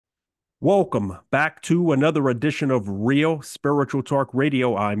Welcome back to another edition of Real Spiritual Talk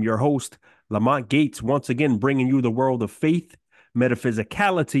Radio. I'm your host, Lamont Gates, once again bringing you the world of faith,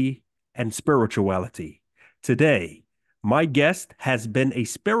 metaphysicality, and spirituality. Today, my guest has been a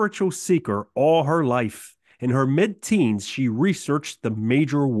spiritual seeker all her life. In her mid-teens, she researched the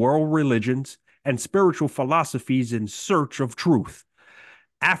major world religions and spiritual philosophies in search of truth.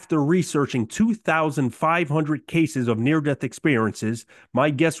 After researching 2,500 cases of near death experiences, my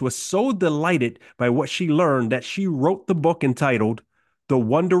guest was so delighted by what she learned that she wrote the book entitled The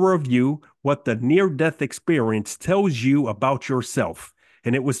Wonder of You: What the Near Death Experience Tells You About Yourself.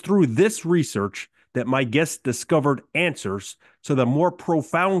 And it was through this research that my guest discovered answers to the more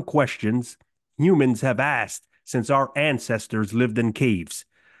profound questions humans have asked since our ancestors lived in caves.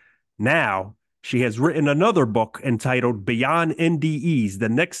 Now, she has written another book entitled Beyond NDEs: The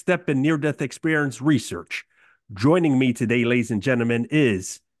Next Step in Near Death Experience Research. Joining me today, ladies and gentlemen,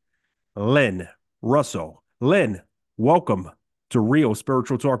 is Lynn Russell. Lynn, welcome to Real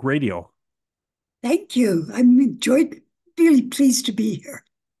Spiritual Talk Radio. Thank you. I'm really pleased to be here.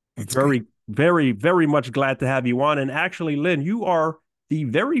 That's great. Very much glad to have you on. And actually, Lynn, you are the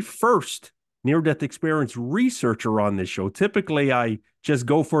very first near death experience researcher on this show. Typically, I just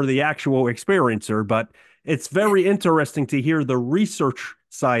go for the actual experiencer, but it's Yeah, very interesting to hear the research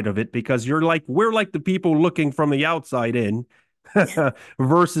side of it because we're like the people looking from the outside in yeah,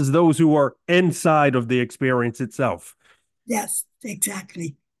 versus those who are inside of the experience itself. yes,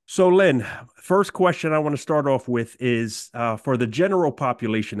 exactly. So, Lynn, first question I want to start off with is for the general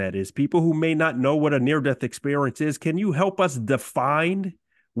population, that is, people who may not know what a near death experience is. Can you help us define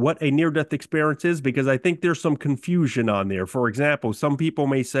what a near death experience is? Because I think there's some confusion on there. For example, some people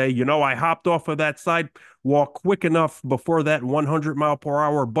may say, I hopped off of that sidewalk quick enough before that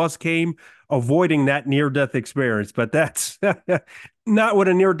 100-mile-per-hour bus came, avoiding that near death experience. But that's not what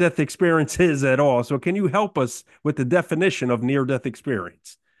a near death experience is at all. So, can you help us with the definition of near death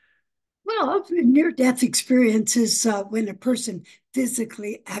experience? Well, near-death experience is when a person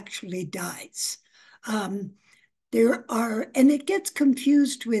physically actually dies. Um, and it gets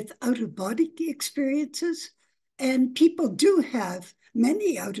confused with out-of-body experiences, and people do have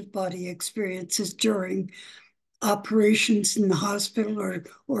many out-of-body experiences during operations in the hospital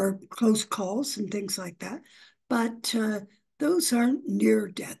or close calls and things like that. But those aren't near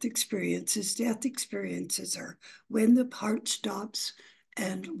death experiences. Death experiences are when the heart stops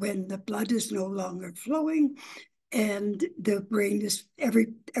and when the blood is no longer flowing and the brain is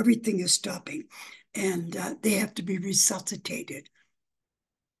everything is stopping and they have to be resuscitated.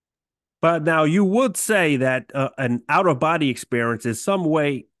 But now you would say that an out of body experience is some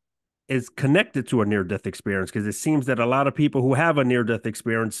way is connected to a near death experience because it seems that a lot of people who have a near death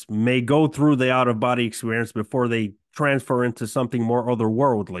experience may go through the out of body experience before they transfer into something more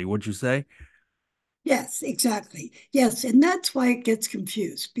otherworldly. Would you say? Yes, exactly. Yes, and that's why it gets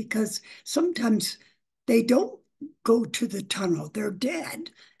confused because sometimes they don't go to the tunnel. They're dead.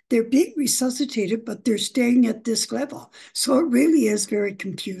 They're being resuscitated, but they're staying at this level. So it really is very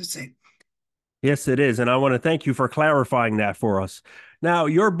confusing. Yes, it is. And I want to thank you for clarifying that for us. Now,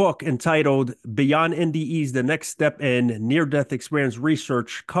 your book entitled Beyond NDEs: The Next Step in Near Death Experience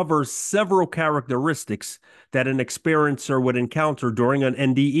Research covers several characteristics that an experiencer would encounter during an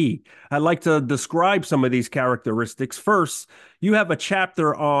NDE. I'd like to describe some of these characteristics. First, you have a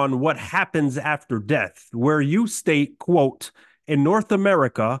chapter on what happens after death, where you state, quote, in North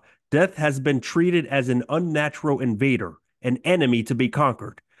America, death has been treated as an unnatural invader, an enemy to be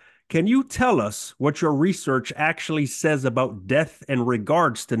conquered. Can you tell us what your research actually says about death in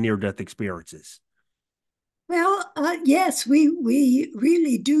regards to near death experiences? Well, yes, we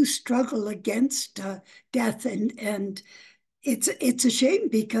really do struggle against death, and it's a shame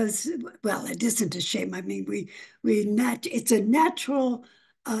because, well, it isn't a shame. I mean, it's a natural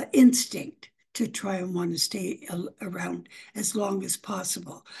instinct to try and want to stay around as long as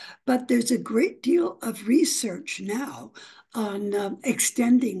possible. But there's a great deal of research now on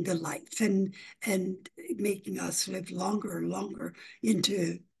extending the life and making us live longer and longer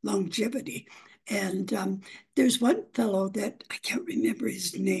into longevity. And there's one fellow that I can't remember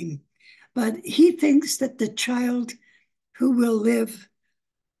his name, but he thinks that the child who will live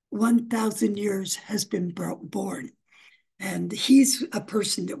 1,000 years has been born. And he's a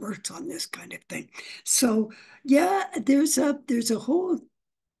person that works on this kind of thing. So yeah, there's a whole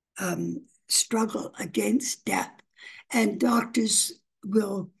struggle against death, and doctors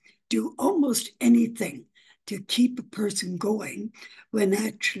will do almost anything to keep a person going when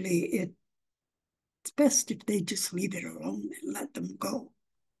actually it's best if they just leave it alone and let them go.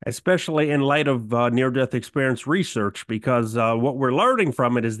 especially in light of near-death experience research, because what we're learning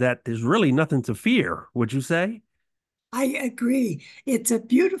from it is that there's really nothing to fear, would you say? I agree. It's a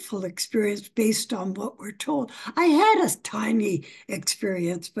beautiful experience based on what we're told. I had a tiny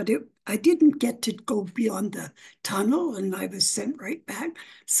experience, but I didn't get to go beyond the tunnel and I was sent right back.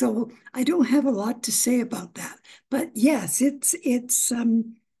 So I don't have a lot to say about that. But yes, it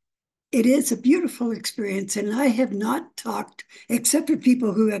is a beautiful experience. And I have not talked, except for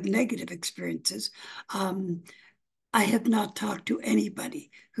people who have negative experiences. Um, I have not talked to anybody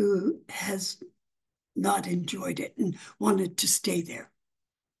who has not enjoyed it and wanted to stay there.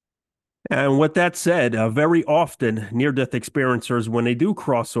 And with that said, very often near-death experiencers, when they do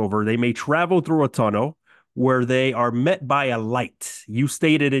cross over, they may travel through a tunnel where they are met by a light. You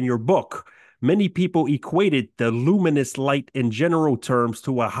stated in your book, many people equated the luminous light in general terms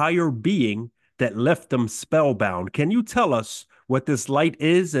to a higher being that left them spellbound. Can you tell us what this light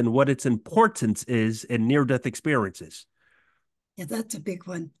is and what its importance is in near-death experiences? Yeah, that's a big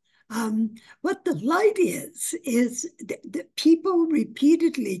one. What the light is the people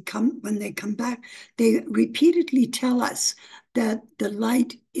repeatedly come when they come back, they repeatedly tell us that the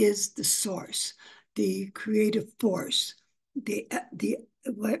light is the source, the creative force, the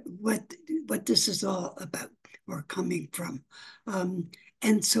what this is all about or coming from.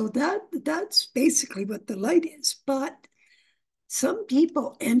 And so that's basically what the light is. But some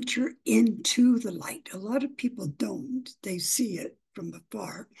people enter into the light. A lot of people don't. They see it from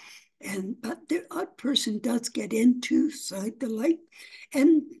afar. But the odd person does get inside the light.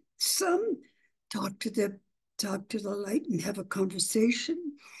 And some talk to the light and have a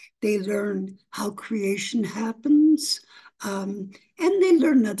conversation. They learn how creation happens. And they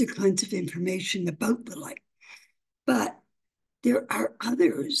learn other kinds of information about the light. But there are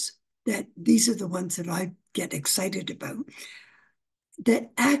others that these are the ones that I get excited about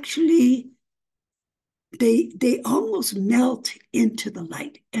that actually they almost melt into the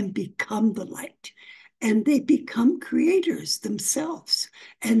light and become the light, and they become creators themselves,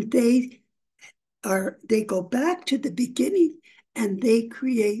 and they go back to the beginning and they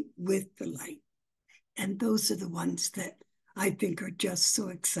create with the light. And those are the ones that I think are just so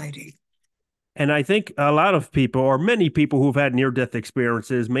exciting. And I think a lot of people, or many people who've had near-death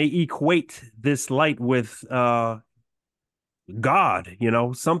experiences, may equate this light with God,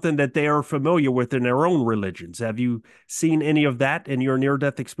 something that they are familiar with in their own religions. Have you seen any of that in your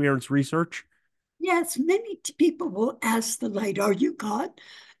near-death experience research? Yes, many people will ask the light, "Are you God?"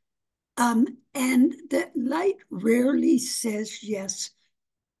 And the light rarely says yes.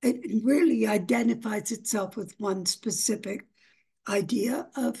 It rarely identifies itself with one specific idea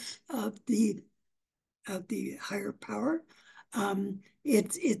of the higher power.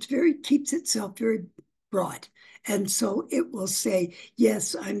 It's very keeps itself very broad, and so it will say,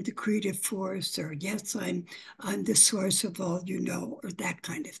 "Yes, I'm the creative force," or "Yes, I'm the source of all you know," or that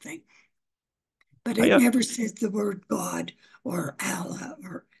kind of thing. But I, it never says the word God or Allah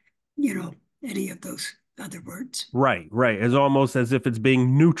or you know any of those other words. right, right. It's almost as if it's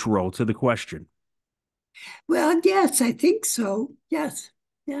being neutral to the question. Well, yes, I think so. Yes,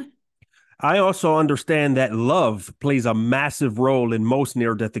 yeah. I also understand that love plays a massive role in most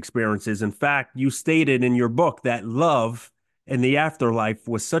near death experiences. In fact, you stated in your book that love in the afterlife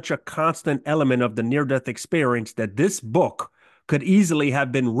was such a constant element of the near death experience that this book could easily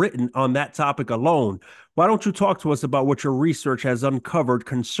have been written on that topic alone. Why don't you talk to us about what your research has uncovered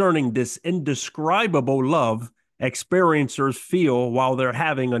concerning this indescribable love experiencers feel while they're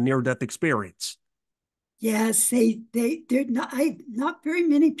having a near death experience? Yes, they're not very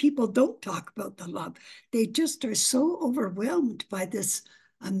many people don't talk about the love. They just are so overwhelmed by this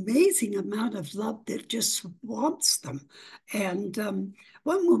amazing amount of love that just swamps them. And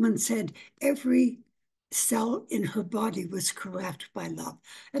one woman said every cell in her body was caressed by love.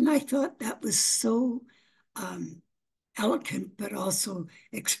 And I thought that was so um, eloquent, but also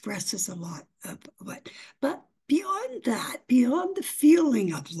expresses a lot of what. But beyond that, beyond the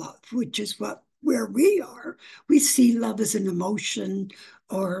feeling of love, which is what where we are, we see love as an emotion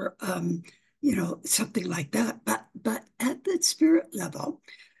or something like that. But at the spirit level,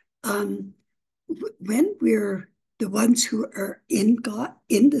 um, when we're the ones who are in God,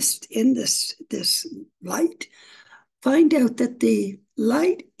 in this light, find out that the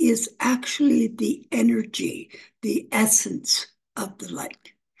light is actually the energy, the essence of the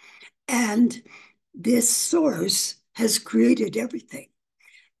light. And this source has created everything,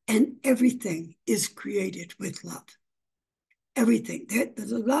 and everything is created with love. Everything.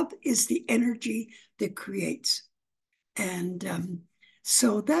 The love is the energy that creates. And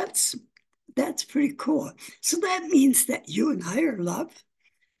so that's pretty cool. So that means that you and I are love.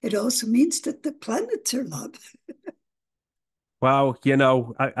 It also means that the planets are love. Well,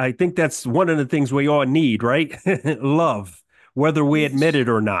 I think that's one of the things we all need, right? Love, whether we admit Yes, it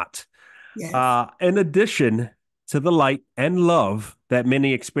or not. yes. In addition to the light and love that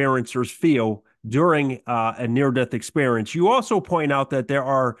many experiencers feel during a near death experience, you also point out that there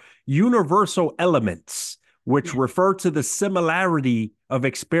are universal elements which Yeah. refer to the similarity of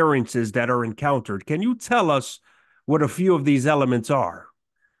experiences that are encountered. Can you tell us what a few of these elements are?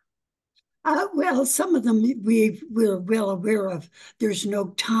 Well, some of them we're well aware of. There's no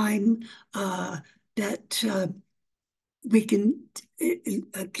time that we can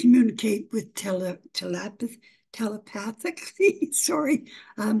communicate with telepathically. Sorry,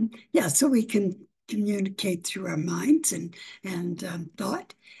 yeah. So we can communicate through our minds and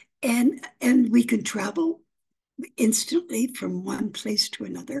thought, and we can travel instantly from one place to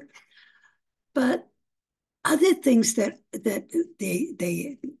another. But other things that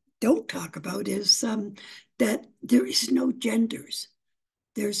they don't talk about is that there is no genders.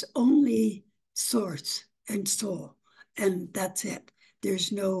 There's only source and soul, and that's it.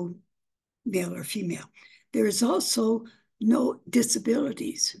 There's no male or female. There is also no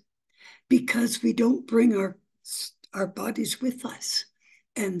disabilities because we don't bring our bodies with us,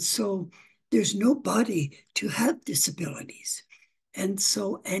 and so there's no body to have disabilities. And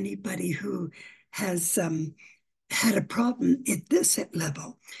so anybody who has had a problem at this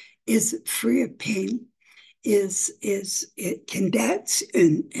level is free of pain, is it can dance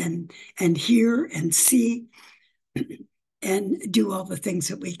and hear and see and do all the things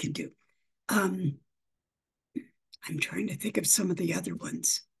that we can do. Um, I'm trying to think of some of the other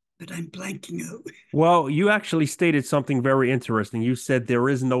ones, but I'm blanking out. Well, you actually stated something very interesting. You said there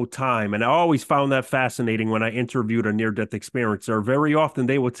is no time. And I always found that fascinating when I interviewed a near death experiencer. Very often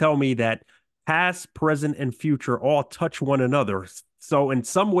they will tell me that past, present, and future all touch one another. So, in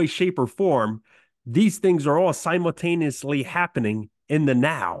some way, shape, or form, these things are all simultaneously happening in the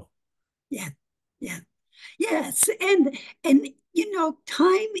now. Yeah, yeah, yes, and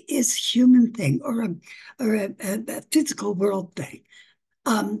time is human thing or a physical world thing.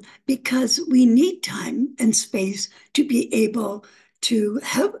 Because we need time and space to be able to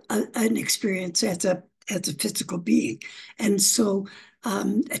have an experience as a physical being. And so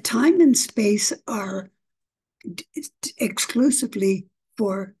time and space are exclusively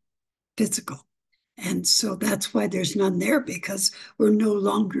for physical. And so that's why there's none there because we're no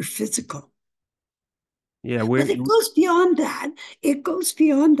longer physical. Yeah, But it goes beyond that. It goes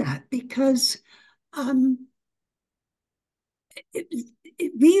beyond that because um,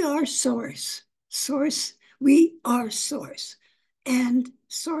 we are source. Source, we are source. And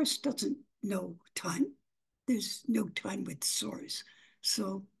source doesn't know time. There's no time with source.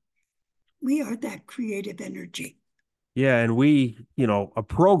 So we are that creative energy. Yeah, and we are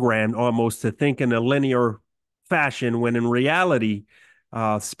programmed almost to think in a linear fashion when in reality,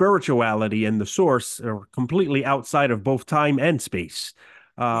 spirituality and the source are completely outside of both time and space.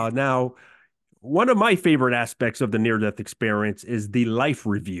 Yeah. Now, one of my favorite aspects of the near death experience is the life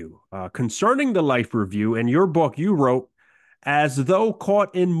review. Concerning the life review, in your book, you wrote, as though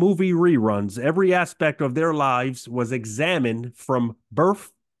caught in movie reruns, every aspect of their lives was examined from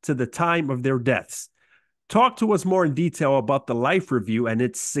birth to the time of their deaths. Talk to us more in detail about the life review and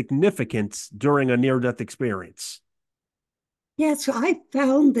its significance during a near death experience. Yeah. So I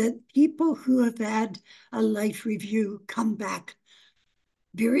found that people who have had a life review come back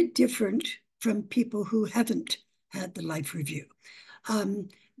very different from people who haven't had the life review. Um,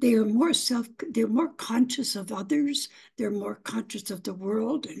 they're more conscious of others. They're more conscious of the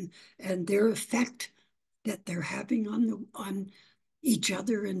world and their effect that they're having on each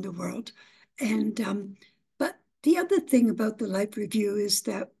other in the world. And but the other thing about the life review is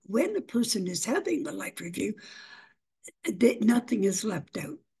that when a person is having the life review, that nothing is left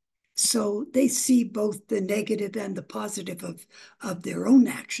out. So they see both the negative and the positive of their own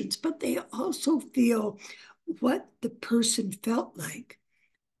actions, but they also feel what the person felt like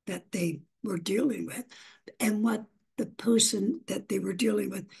that they were dealing with and what the person that they were dealing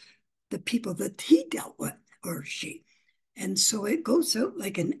with, the people that he dealt with or she. And so it goes out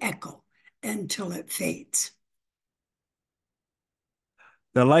like an echo until it fades.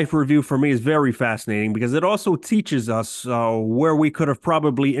 The life review for me is very fascinating because it also teaches us where we could have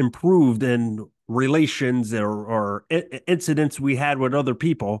probably improved in relations or incidents we had with other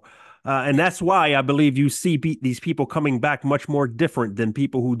people. And Yeah, that's why I believe you see these people coming back much more different than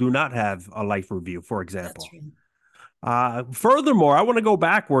people who do not have a life review, for that's example. right. Furthermore, I want to go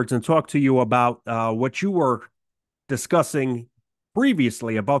backwards and talk to you about what you were discussing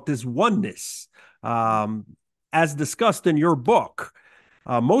previously about this oneness. Um, as discussed in your book,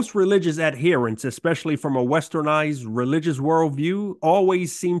 Most religious adherents, especially from a westernized religious worldview,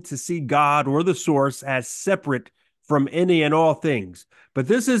 always seem to see God or the source as separate from any and all things. But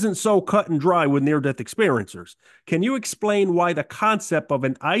this isn't so cut and dry with near death experiencers. Can you explain why the concept of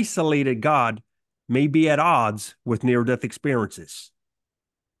an isolated God may be at odds with near death experiences?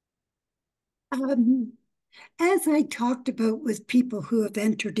 Um, as I talked about with people who have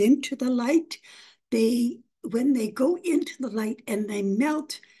entered into the light, when they go into the light and they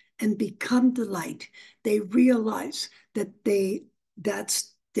melt and become the light, they realize that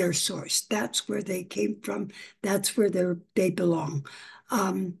that's their source. That's where they came from. That's where they belong.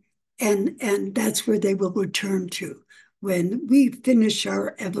 Um, and that's where they will return to when we finish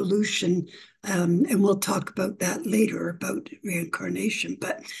our evolution. And we'll talk about that later about reincarnation.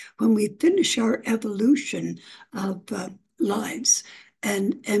 But when we finish our evolution of lives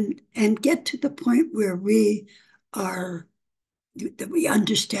and get to the point where we are that we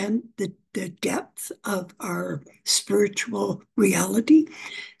understand the depth of our spiritual reality,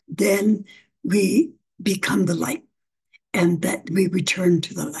 then we become the light and that we return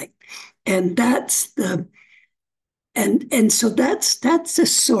to the light. And that's the and so that's the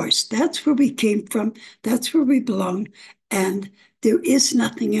source. That's where we came from. That's where we belong. And there is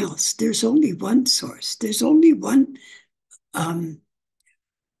nothing else. There's only one source. There's only um,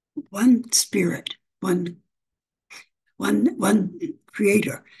 one spirit, one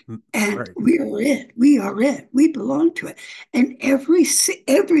creator, and Right. we are it. We are it. We belong to it. And every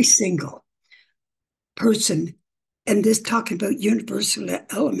single person, and this talking about universal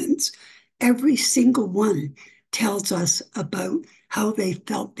elements, every single one tells us about how they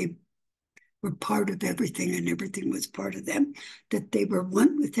felt they were part of everything and everything was part of them, that they were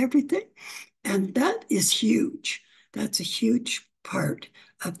one with everything. And that is huge. That's a huge part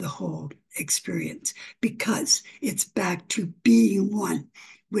of the whole experience because it's back to being one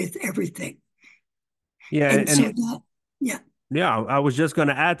with everything. Yeah, And so and that, yeah, yeah, I was just going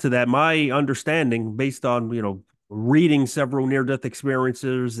to add to that. My understanding, based on reading several near-death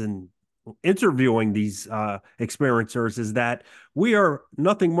experiences and interviewing these experiencers, is that we are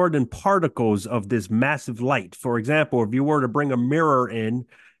nothing more than particles of this massive light. For example, if you were to bring a mirror in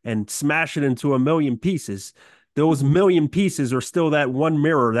and smash it into a million pieces, those million pieces are still that one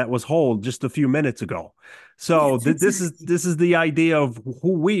mirror that was whole just a few minutes ago. So yes, this is exactly. this is the idea of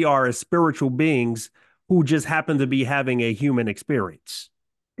who we are as spiritual beings who just happen to be having a human experience.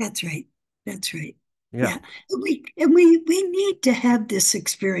 That's right. That's right. Yeah. Yeah. And we need to have this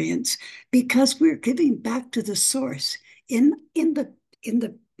experience because we're giving back to the source in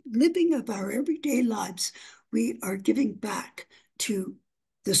the living of our everyday lives. We are giving back to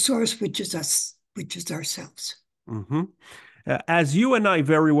the source, which is us, which is ourselves. Hmm. As you and I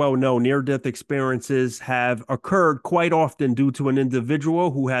very well know, near death experiences have occurred quite often due to an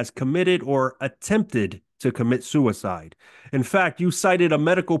individual who has committed or attempted to commit suicide. In fact, you cited a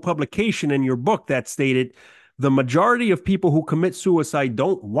medical publication in your book that stated the majority of people who commit suicide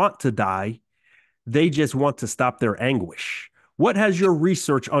don't want to die, they just want to stop their anguish. What has your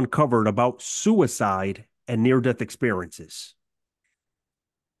research uncovered about suicide and near death experiences?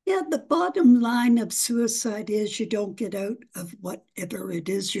 Yeah, the bottom line of suicide is you don't get out of whatever it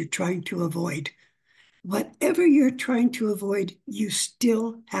is you're trying to avoid. Whatever you're trying to avoid, you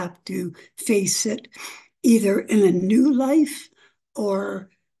still have to face it either in a new life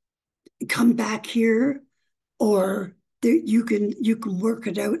or come back here or you can work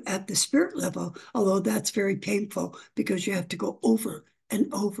it out at the spirit level, although that's very painful because you have to go over and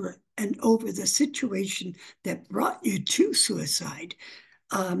over and over the situation that brought you to suicide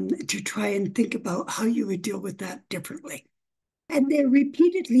to try and think about how you would deal with that differently. And they're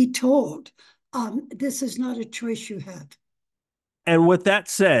repeatedly told, this is not a choice you have. And with that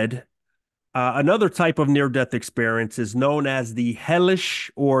said, another type of near death experience is known as the hellish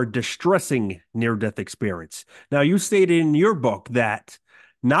or distressing near death experience. Now, you stated in your book that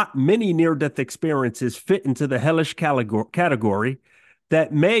not many near death experiences fit into the hellish category.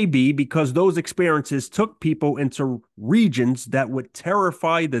 That may be because those experiences took people into regions that would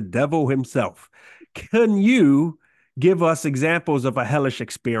terrify the devil himself. Can you give us examples of a hellish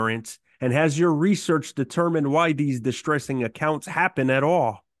experience? And has your research determined why these distressing accounts happen at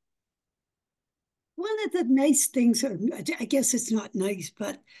all? One of the nice things, or I guess it's not nice,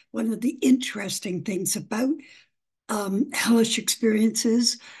 but one of the interesting things about hellish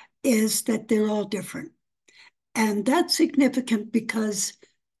experiences is that they're all different. And that's significant because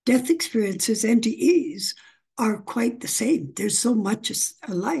death experiences, NDEs, are quite the same. There's so much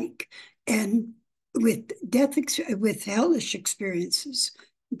alike. And with hellish experiences,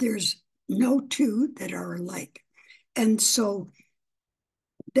 there's no two that are alike. And so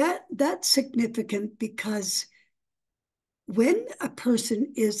that's significant because when a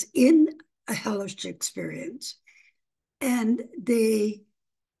person is in a hellish experience and they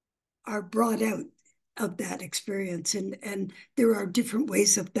are brought out of that experience, and there are different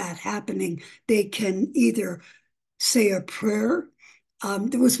ways of that happening. They can either say a prayer.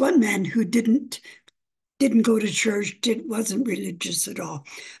 There was one man who didn't go to church, wasn't religious at all,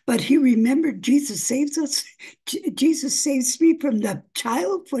 but he remembered Jesus saves us. Jesus saves me from the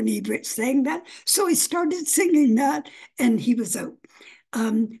child when he sang that. So he started singing that, and he was out.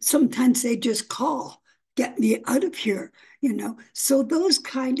 Sometimes they just call, get me out of here, you know. So those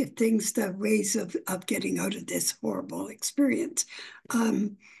kind of things, the ways of getting out of this horrible experience.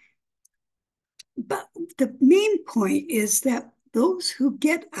 But the main point is that those who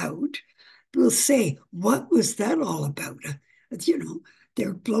get out will say, what was that all about? You know,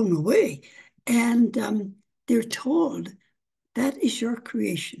 they're blown away. And they're told, that is your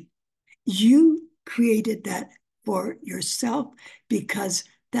creation. You created that for yourself because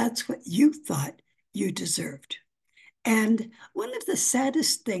that's what you thought you deserved. And one of the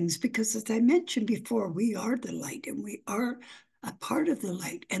saddest things, because as I mentioned before, we are the light and we are a part of the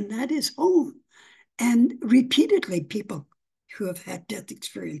light, and that is home. And repeatedly, people who have had death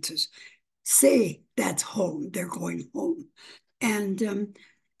experiences say that's home. They're going home, and um,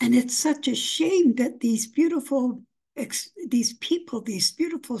 and it's such a shame that these people, these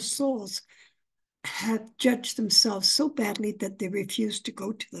beautiful souls, have judged themselves so badly that they refuse to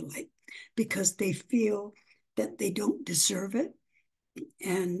go to the light because they feel that they don't deserve it.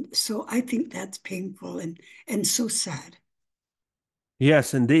 And so I think that's painful and so sad.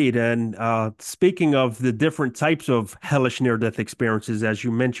 Yes, indeed. And speaking of the different types of hellish near-death experiences, as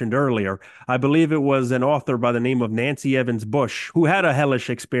you mentioned earlier, I believe it was an author by the name of Nancy Evans Bush who had a hellish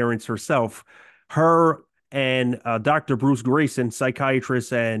experience herself. Her and Dr. Bruce Grayson,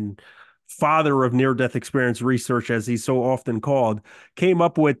 psychiatrist and father of near-death experience research, as he's so often called, came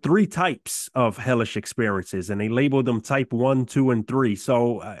up with three types of hellish experiences, and they labeled them type 1, 2, and 3.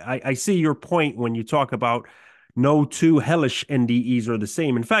 So I see your point when you talk about no two hellish NDEs are the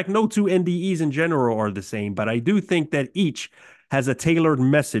same. In fact, no two NDEs in general are the same, but I do think that each has a tailored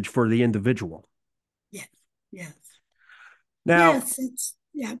message for the individual. Yes, yes, Now, yes. It's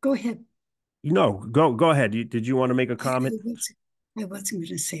yeah. Go ahead. go ahead. Did you want to make a I, I comment? was I wasn't going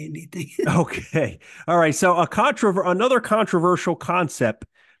to say anything. Okay. All right. So another controversial concept,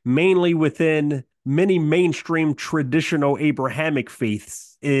 mainly within many mainstream traditional Abrahamic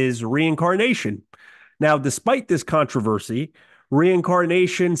faiths, is reincarnation. Now, despite this controversy,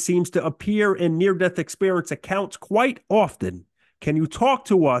 reincarnation seems to appear in near-death experience accounts quite often. Can you talk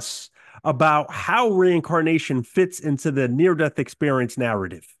to us about how reincarnation fits into the near-death experience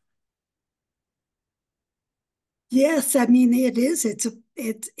narrative? Yes, I mean it is.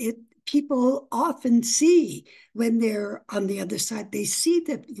 It people often see when they're on the other side, they see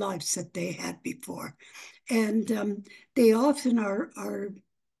the lives that they had before. And they often are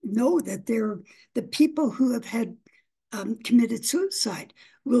know that they're the people who have had committed suicide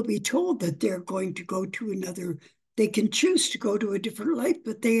will be told that they're going to go to another. They can choose to go to a different life,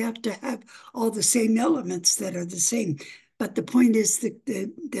 but they have to have all the same elements that are the same. But the point is that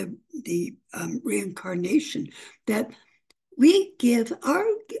the reincarnation, that we give our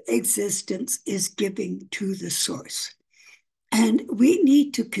existence is giving to the source. And we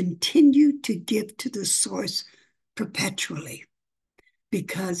need to continue to give to the source perpetually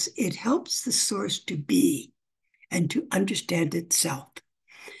because it helps the source to be and to understand itself.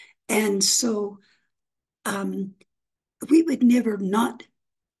 And so um, we would never not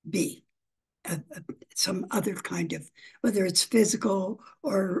be some other kind of, whether it's physical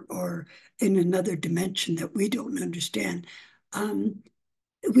or in another dimension that we don't understand. Um,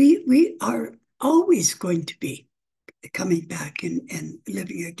 we are always going to be coming back and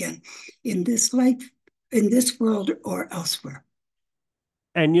living again in this life, in this world or elsewhere.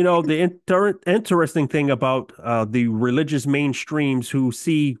 And the interesting thing about the religious mainstreams who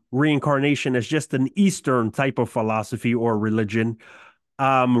see reincarnation as just an Eastern type of philosophy or religion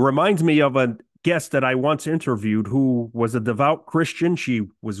reminds me of a guest that I once interviewed who was a devout Christian. She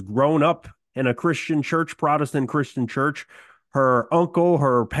was grown up in a Christian church, Protestant Christian church. Her uncle,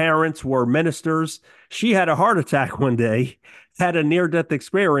 her parents were ministers. She had a heart attack one day, had a near death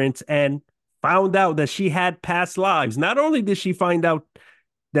experience, and found out that she had past lives. Not only did she find out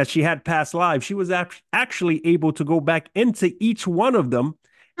that she had past lives, she was actually able to go back into each one of them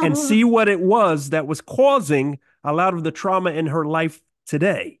and Oh, see what it was that was causing a lot of the trauma in her life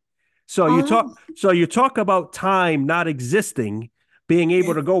today. oh, So you talk about time not existing, being able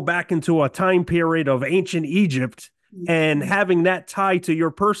yeah, to go back into a time period of ancient Egypt And Mhm. having that tie to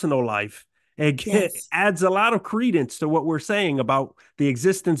your personal life, it Yes. adds a lot of credence to what we're saying about the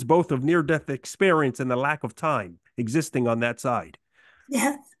existence both of near-death experience and the lack of time existing on that side.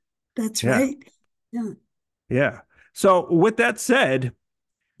 Yeah, that's Yeah, right. Yeah. yeah. So with that said,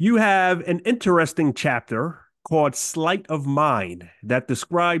 you have an interesting chapter called Sleight of Mind that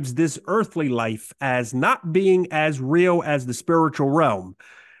describes this earthly life as not being as real as the spiritual realm.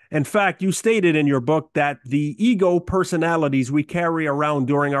 In fact, you stated in your book that the ego personalities we carry around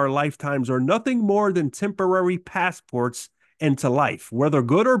during our lifetimes are nothing more than temporary passports into life. Whether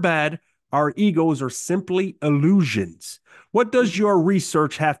good or bad, our egos are simply illusions. What does your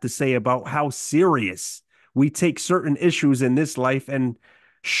research have to say about how serious we take certain issues in this life, and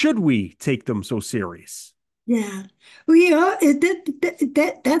should we take them so serious? Yeah, we are.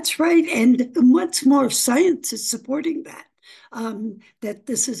 That's right. And what's more, science is supporting that. That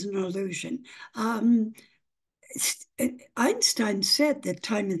this is an illusion. Um, Einstein said that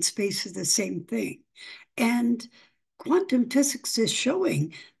time and space are the same thing, and quantum physics is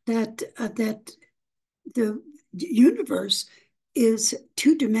showing that the universe is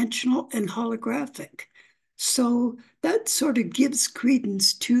two-dimensional and holographic. So that sort of gives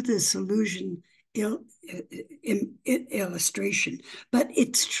credence to this illusion illustration. But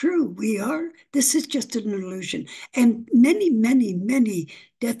it's true. This is just an illusion. And many, many, many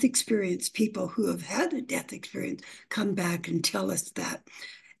death experience people who have had a death experience come back and tell us that.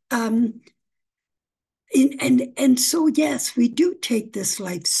 Um, and so yes, we do take this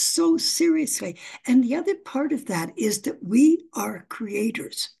life so seriously. And the other part of that is that we are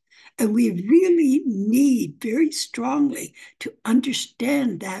creators, and we really need very strongly to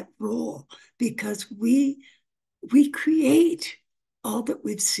understand that role, because we create all that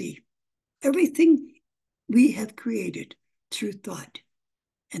we see. Everything we have created through thought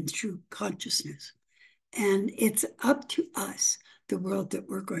and through consciousness. And it's up to us, the world that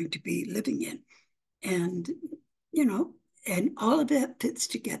we're going to be living in. And, you know, and all of that fits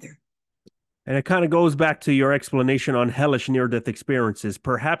together. And it kind of goes back to your explanation on hellish near death experiences.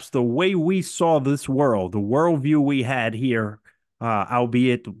 Perhaps the way we saw this world, the worldview we had here,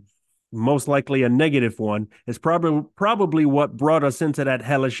 albeit most likely a negative one, is probably what brought us into that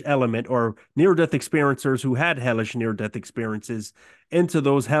hellish element, or near death experiencers who had hellish near death experiences into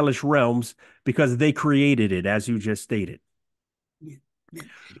those hellish realms because they created it, as you just stated. Yeah. Yeah.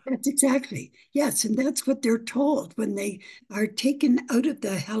 That's exactly. Yes. And that's what they're told when they are taken out of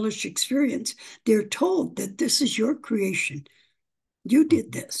the hellish experience. They're told that this is your creation. You did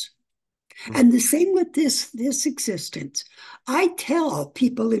Mhm. this. And the same with this existence. I tell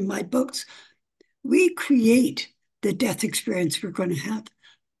people in my books, we create the death experience we're going to have,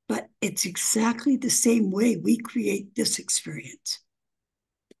 but it's exactly the same way we create this experience.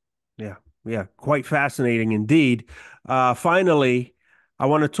 Yeah, yeah, quite fascinating indeed. Finally, I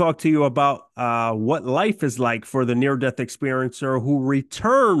want to talk to you about what life is like for the near-death experiencer who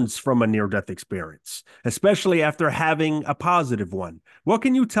returns from a near-death experience, especially after having a positive one. What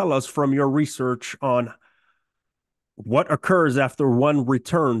can you tell us from your research on what occurs after one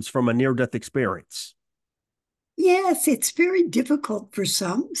returns from a near-death experience? Yes, it's very difficult for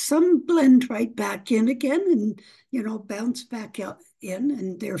some. Some blend right back in again and, bounce back out in,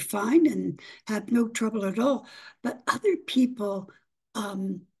 and they're fine and have no trouble at all. But other people,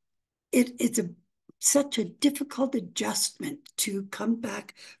 um, it's such a difficult adjustment to come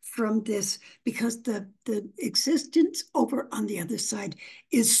back from this, because the existence over on the other side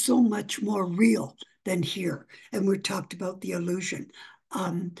is so much more real than here. And we talked about the illusion.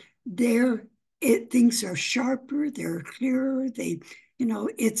 There, things are sharper, they're clearer.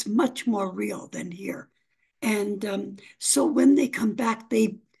 It's much more real than here. And so when they come back,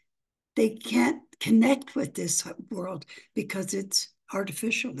 they can't connect with this world because it's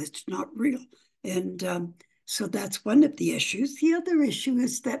artificial, it's not real. And so that's one of the issues. The other issue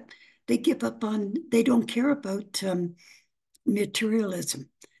is that they don't care about materialism.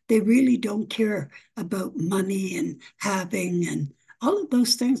 They really don't care about money and having, and all of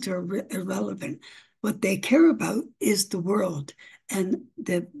those things are irrelevant. What they care about is the world and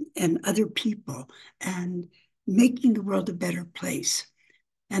other people, and making the world a better place.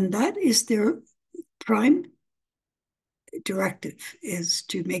 And that is their prime directive, is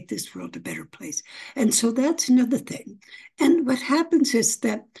to make this world a better place. And so that's another thing. And what happens is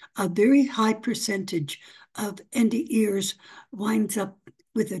that a very high percentage of NDEs winds up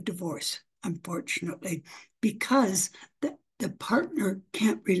with a divorce, unfortunately, because the partner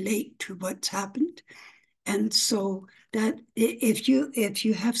can't relate to what's happened. And so that if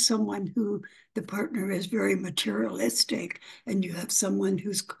you have someone who the partner is very materialistic, and you have someone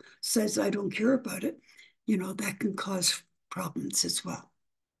who says, I don't care about it, that can cause problems as well.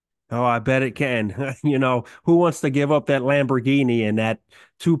 Oh, I bet it can. Who wants to give up that Lamborghini and that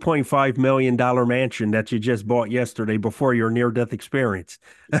 $2.5 million mansion that you just bought yesterday before your near-death experience?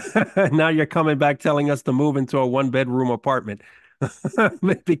 Now you're coming back telling us to move into a one-bedroom apartment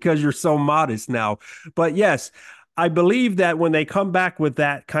because you're so modest now. But yes, I believe that when they come back with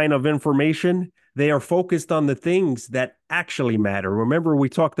that kind of information, they are focused on the things that actually matter. Remember, we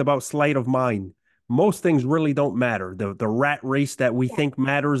talked about sleight of mind. Most things really don't matter. The rat race that we Yeah. think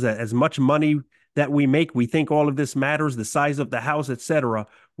matters, as much money that we make, we think all of this matters, the size of the house, etc.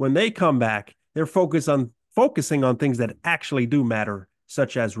 When they come back, they're focusing on things that actually do matter,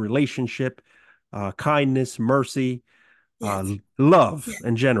 such as relationship, kindness, mercy, Yes. love Yes.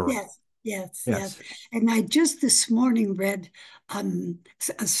 in general. Yes. Yes. Yes. Yes. And I just this morning read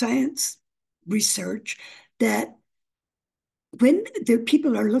a science research that when the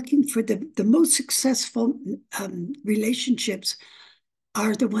people are looking for the most successful relationships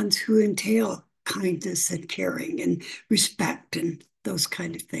are the ones who entail kindness and caring and respect and those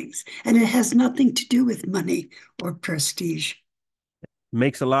kind of things. And it has nothing to do with money or prestige.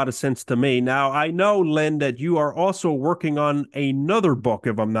 Makes a lot of sense to me. Now, I know, Lynn, that you are also working on another book,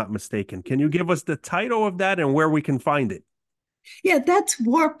 if I'm not mistaken. Can you give us the title of that and where we can find it? Yeah, that's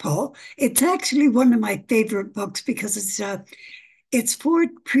Warple. It's actually one of my favorite books because it's for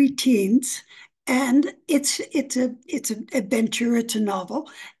preteens, and it's an adventure. It's a novel,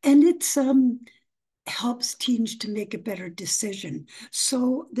 and it's helps teens to make a better decision.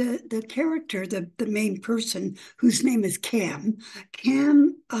 So the character, the main person, whose name is Cam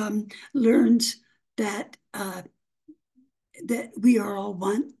learns that that we are all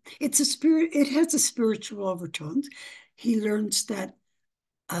one. It's a spirit. It has a spiritual overtones. He learns that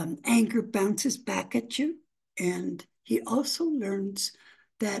anger bounces back at you, and he also learns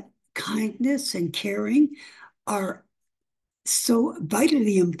that kindness and caring are so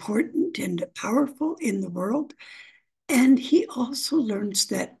vitally important and powerful in the world. And he also learns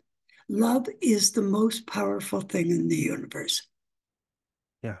that love is the most powerful thing in the universe.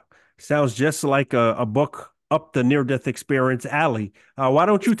 Yeah. Sounds just like a book up the near-death experience alley. Why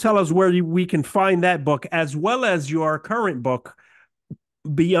don't you tell us where we can find that book as well as your current book,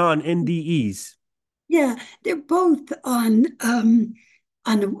 Beyond NDEs? Yeah, they're both on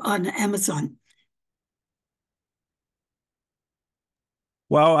Amazon.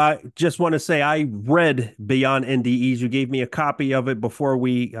 Well, I just want to say I read Beyond NDEs. You gave me a copy of it before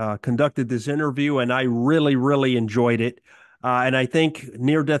we conducted this interview, and I really, really enjoyed it. And I think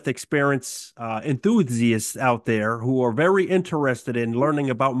near-death experience enthusiasts out there who are very interested in learning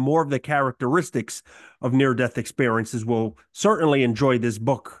about more of the characteristics of near-death experiences will certainly enjoy this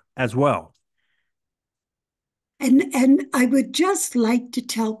book as well. And I would just like to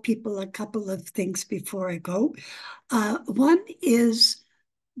tell people a couple of things before I go. One is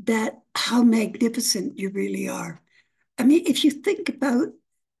that how magnificent you really are. I mean, if you think about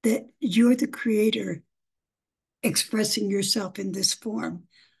that, you're the creator expressing yourself in this form.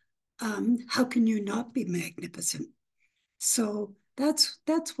 How can you not be magnificent? So that's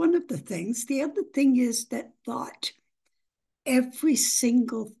one of the things. The other thing is that thought. Every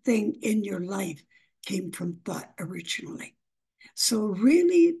single thing in your life came from thought originally. So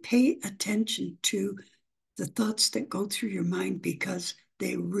really pay attention to the thoughts that go through your mind because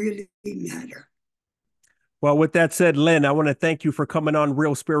they really matter. Well, with that said, Lynn, I want to thank you for coming on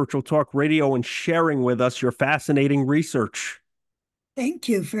Real Spiritual Talk Radio and sharing with us your fascinating research. Thank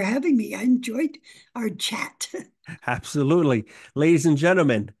you for having me. I enjoyed our chat. Absolutely. Ladies and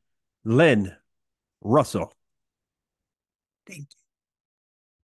gentlemen, Lynn Russell. Thank you.